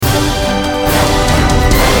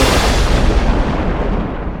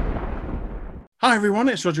Hi everyone,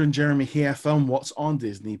 it's Roger and Jeremy here from What's on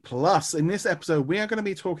Disney Plus. In this episode, we are going to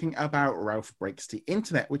be talking about Ralph Breaks the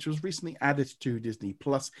Internet, which was recently added to Disney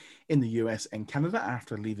Plus in the US and Canada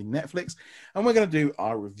after leaving Netflix. And we're going to do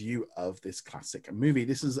our review of this classic movie.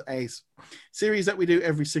 This is a series that we do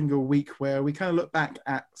every single week where we kind of look back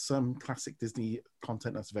at some classic Disney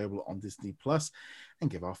content that's available on Disney Plus and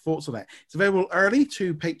give our thoughts on it. It's available early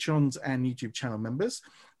to patrons and YouTube channel members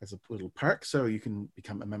as a little perk, so you can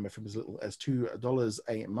become a member from as little as $2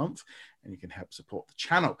 a month, and you can help support the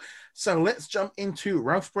channel. So let's jump into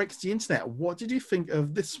Ralph Breaks the Internet. What did you think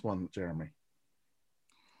of this one, Jeremy?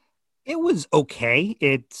 It was okay.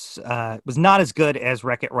 It was not as good as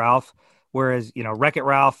Wreck-It Ralph, whereas, Wreck-It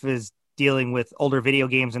Ralph is dealing with older video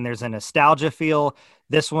games and there's a nostalgia feel.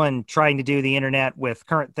 This one trying to do the internet with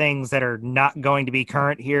current things that are not going to be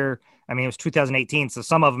current here. I mean, it was 2018, so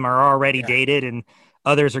some of them are already dated and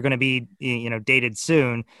others are going to be, dated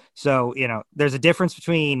soon. So, there's a difference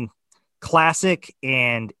between classic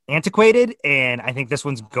and antiquated, and I think this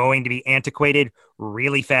one's going to be antiquated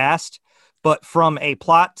really fast. But from a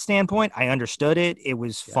plot standpoint, I understood it. It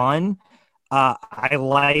was fun. I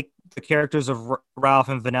like the characters of Ralph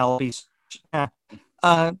and Vanellope.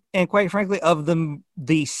 And quite frankly, of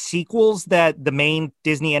the sequels that the main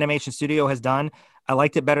Disney animation studio has done, I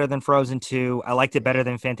liked it better than Frozen 2. I liked it better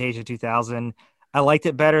than Fantasia 2000. I liked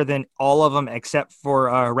it better than all of them except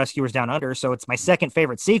for Rescuers Down Under. So it's my second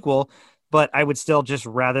favorite sequel, but I would still just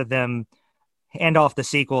rather them hand off the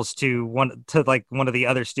sequels to one of the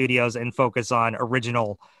other studios and focus on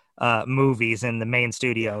original movies in the main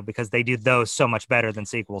studio, because they do those so much better than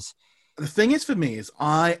sequels. The thing is, for me, is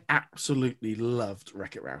I absolutely loved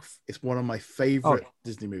Wreck-It Ralph. It's one of my favorite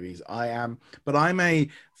Disney movies. But I'm a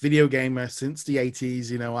video gamer since the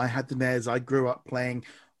 80s. I had the NES. I grew up playing,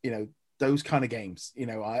 those kind of games.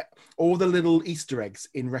 All the little Easter eggs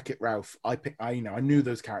in Wreck-It Ralph. I knew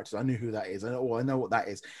those characters. I knew who that is. I know what that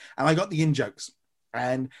is, and I got the in jokes.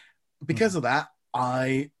 And because of that,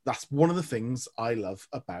 that's one of the things I love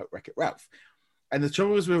about Wreck-It Ralph. And the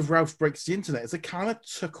trouble is with Ralph Breaks the Internet is they kind of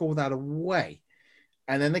took all that away.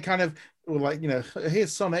 And then they kind of were like,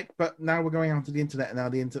 here's Sonic, but now we're going out to the internet, and now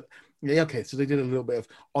the internet. Yeah, okay, so they did a little bit of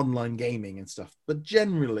online gaming and stuff. But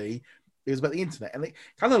generally, it was about the internet. And they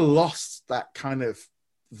kind of lost that kind of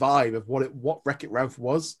vibe of what Wreck-It Ralph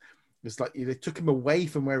was. It's like they took him away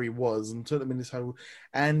from where he was and took him in this whole.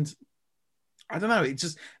 And I don't know, it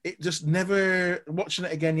just never. Watching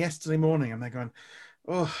it again yesterday morning, and they're going,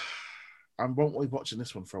 oh, I won't be watching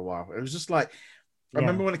this one for a while. It was just like, I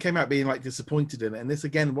remember when it came out being like disappointed in it, and this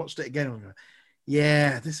again, watched it again, and going,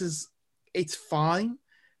 it's fine.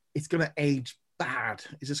 It's going to age bad.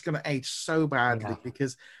 It's just going to age so badly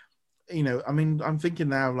because, I'm thinking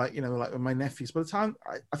now, like with my nephews, by the time,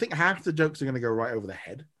 I think half the jokes are going to go right over the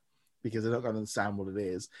head because they're not going to understand what it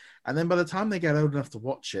is. And then by the time they get old enough to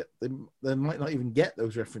watch it, they might not even get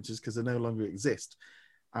those references because they no longer exist.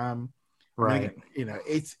 Right.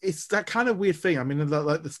 It's that kind of weird thing. I mean,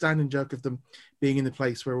 like the standing joke of them being in the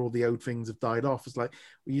place where all the old things have died off. It's like,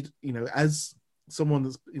 as someone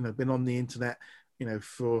that's, been on the internet,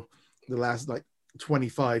 for the last like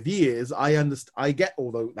 25 years, I get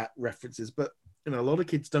all that references, but, a lot of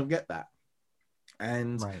kids don't get that.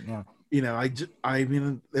 And, I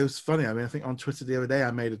mean, it was funny. I mean, I think on Twitter the other day, I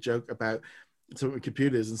made a joke about some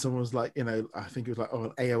computers, and someone was like, I think it was like,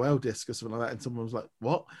 an AOL disk or something like that. And someone was like,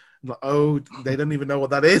 what? I'm like, oh, they don't even know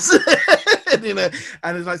what that is. And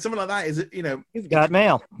it's like something like that. Is it, you've got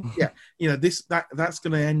mail. Yeah. That's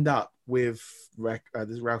going to end up with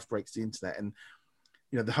this Ralph Breaks the Internet, and,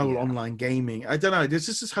 the whole online gaming. I don't know. There's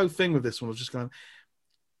just this whole thing with this one. I was just going,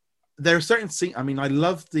 there are certain scenes. I mean, I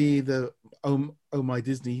love the Oh My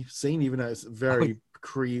Disney scene, even though it's very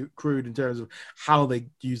crude in terms of how they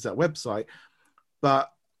use that website.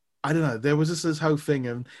 But I don't know. There was just this whole thing,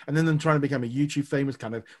 and then them trying to become a YouTube famous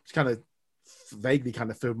kind of vaguely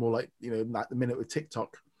kind of felt more like like the minute with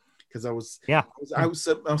TikTok, because I was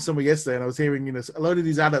out somewhere yesterday and I was hearing a load of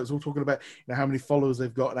these adults all talking about how many followers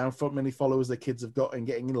they've got and how many followers their kids have got and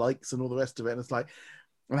getting likes and all the rest of it. And it's like,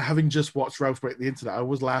 and having just watched Ralph Break the Internet, I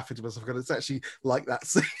was laughing to myself because it's actually like that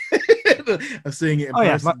scene. I'm seeing it in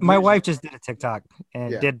person. My wife just did a TikTok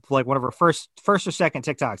and did like one of her first or second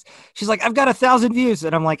TikToks. She's like, I've got 1,000 views,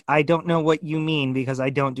 and I'm like, I don't know what you mean because I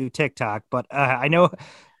don't do TikTok, but I know,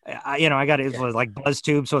 I got it was like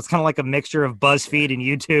BuzzTube, so it's kind of like a mixture of BuzzFeed and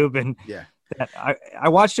YouTube, and I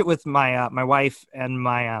watched it with my my wife and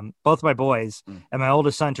my both my boys, and my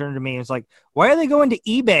oldest son turned to me and was like, "Why are they going to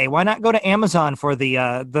eBay? Why not go to Amazon for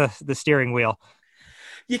the steering wheel?"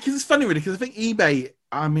 Yeah, because it's funny, really, because I think eBay.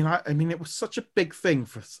 I mean, it was such a big thing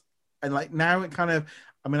for us, and like now it kind of.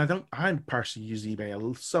 I mean, I personally use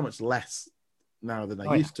eBay so much less now than I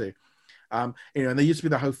Oh yeah. used to. And there used to be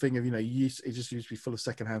the whole thing of, it just used to be full of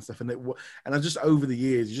secondhand stuff, and I just over the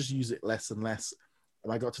years, you just use it less and less.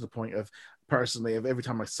 And I got to the point of personally of every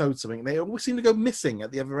time I sold something, they always seem to go missing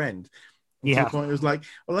at the other end. And to the point it was like,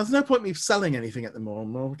 well, there's no point me selling anything at the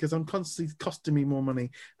moment because I'm constantly costing me more money.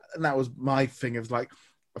 And that was my thing. It was like,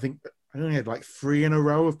 I think I only had like 3 in a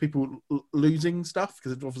row of people losing stuff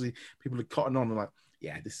because obviously people had cotton on and like,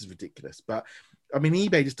 yeah, this is ridiculous. But I mean,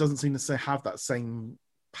 eBay just doesn't seem to have that same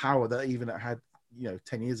power that even it had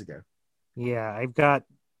 10 years ago. Yeah, I've got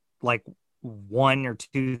like 1 or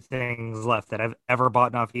 2 things left that I've ever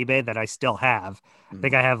bought off eBay that I still have. I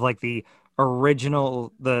think I have like the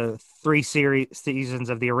 3 seasons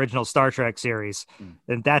of the original Star Trek series,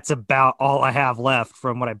 and that's about all I have left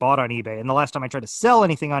from what I bought on eBay. And the last time I tried to sell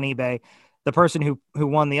anything on eBay, the person who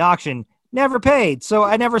won the auction never paid, so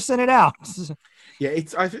I never sent it out. Yeah,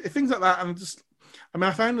 things like that.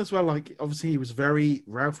 I found as well, like, obviously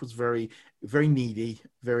Ralph was very, very needy,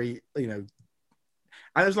 very, and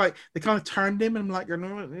it was like, they kind of turned him, and I'm like,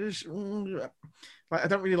 I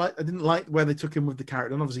didn't like where they took him with the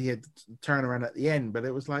character. And obviously he had to turn around at the end, but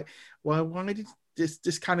it was like, well, why did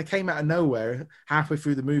this kind of came out of nowhere halfway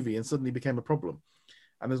through the movie and suddenly became a problem?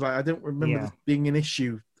 And it was like, I don't remember this being an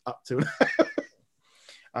issue up to it.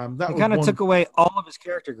 That kind of took away all of his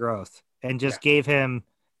character growth and just gave him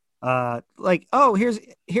like, oh,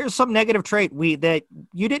 here's some negative trait that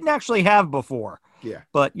you didn't actually have before. Yeah.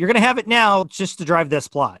 But you're going to have it now just to drive this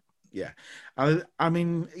plot. Yeah. I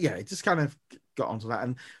mean, yeah, it just kind of got onto that.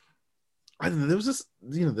 And I don't know, there was just,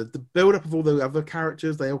 the build up of all the other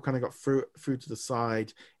characters, they all kind of got through to the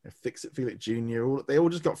side. Fix-It Felix Jr., they all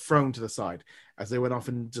just got thrown to the side as they went off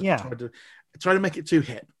and just tried to make it too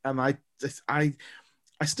hip. And I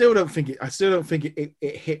still don't think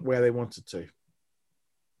it hit where they wanted to.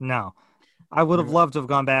 No. I would have loved to have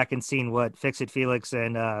gone back and seen what Fix-It Felix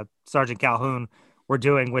and Sergeant Calhoun were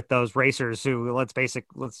doing with those racers who they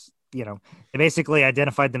basically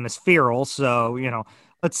identified them as feral. So,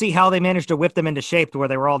 let's see how they managed to whip them into shape to where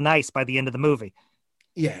they were all nice by the end of the movie.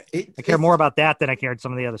 Yeah. I care more about that than I cared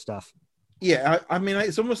some of the other stuff. Yeah. I mean,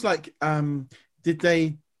 it's almost like,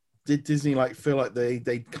 did Disney feel like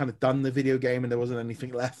they kind of done the video game and there wasn't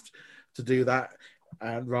anything left to do that?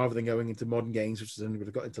 And rather than going into modern games, which is only would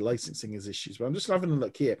have got into licensing as issues. But I'm just having a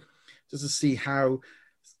look here just to see how,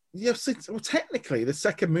 technically the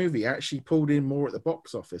second movie actually pulled in more at the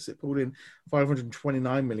box office. It pulled in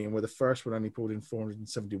 529 million, where the first one only pulled in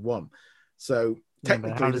 471. So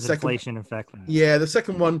technically, how does inflation affect that? Yeah, the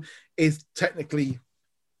second one is technically,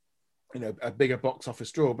 a bigger box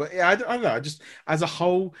office draw. But yeah, I don't know. Just as a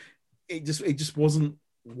whole, it just wasn't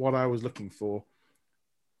what I was looking for.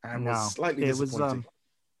 And was slightly disappointing.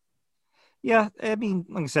 Yeah, I mean,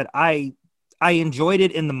 like I said, I enjoyed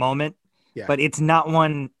it in the moment, but it's not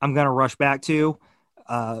one I'm going to rush back to.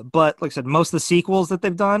 But like I said, most of the sequels that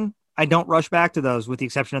they've done, I don't rush back to those, with the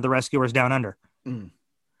exception of The Rescuers Down Under.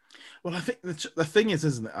 Well, I think the thing is,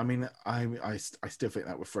 isn't it? I mean, I still think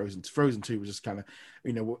that with Frozen 2 was just kind of,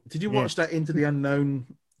 did you watch that Into the Unknown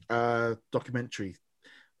documentary?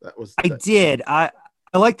 I did.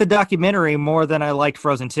 I liked the documentary more than I liked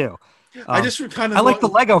Frozen 2. I just kind of... I like the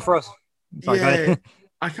Lego Frozen. Sorry,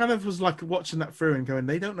 I kind of was like watching that through and going,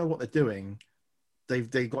 they don't know what they're doing.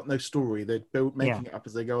 They've got no story. They're making it up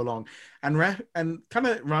as they go along. And kind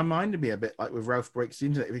of reminded me a bit like with Ralph Breaks the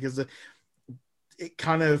Internet, because it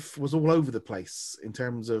kind of was all over the place in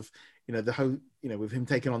terms of, the whole, with him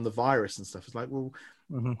taking on the virus and stuff. It's like, well,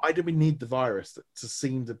 why do we need the virus to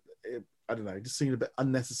seem to... I don't know, it just seemed a bit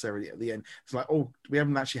unnecessary at the end. It's like, oh, we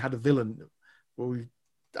haven't actually had a villain. Well,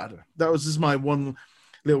 I don't know. That was just my one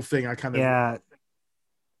little thing. I kind of...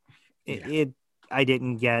 I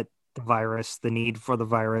didn't get the need for the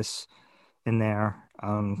virus in there.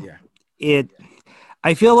 I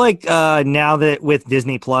feel like now that with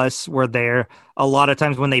Disney Plus, where they're a lot of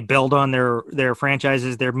times when they build on their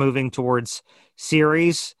franchises, they're moving towards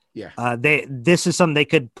series. This is something they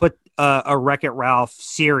could put a Wreck-It Ralph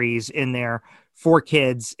series in there for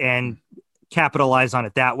kids and capitalize on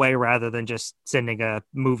it that way, rather than just sending a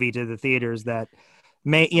movie to the theaters that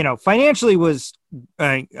may, financially was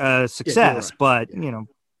a success, but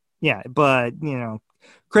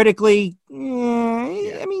critically,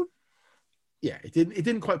 I mean, it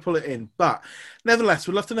didn't quite pull it in. But Nevertheless,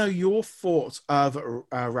 we'd love to know your thoughts of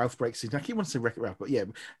Ralph Breaks the Internet. I keep wanting to say Wreck-It Ralph, but yeah,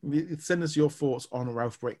 send us your thoughts on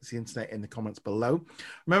Ralph Breaks the Internet in the comments below.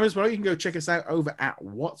 Remember as well, you can go check us out over at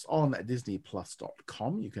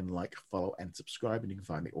whatsondisneyplus.com. You can like, follow, and subscribe, and you can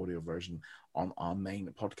find the audio version on our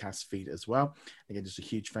main podcast feed as well. Again, just a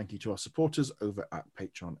huge thank you to our supporters over at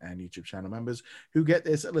Patreon and YouTube channel members who get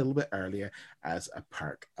this a little bit earlier as a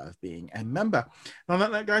perk of being a member. And on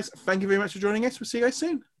that note, guys, thank you very much for joining us. We'll see you guys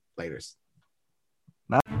soon. Laters.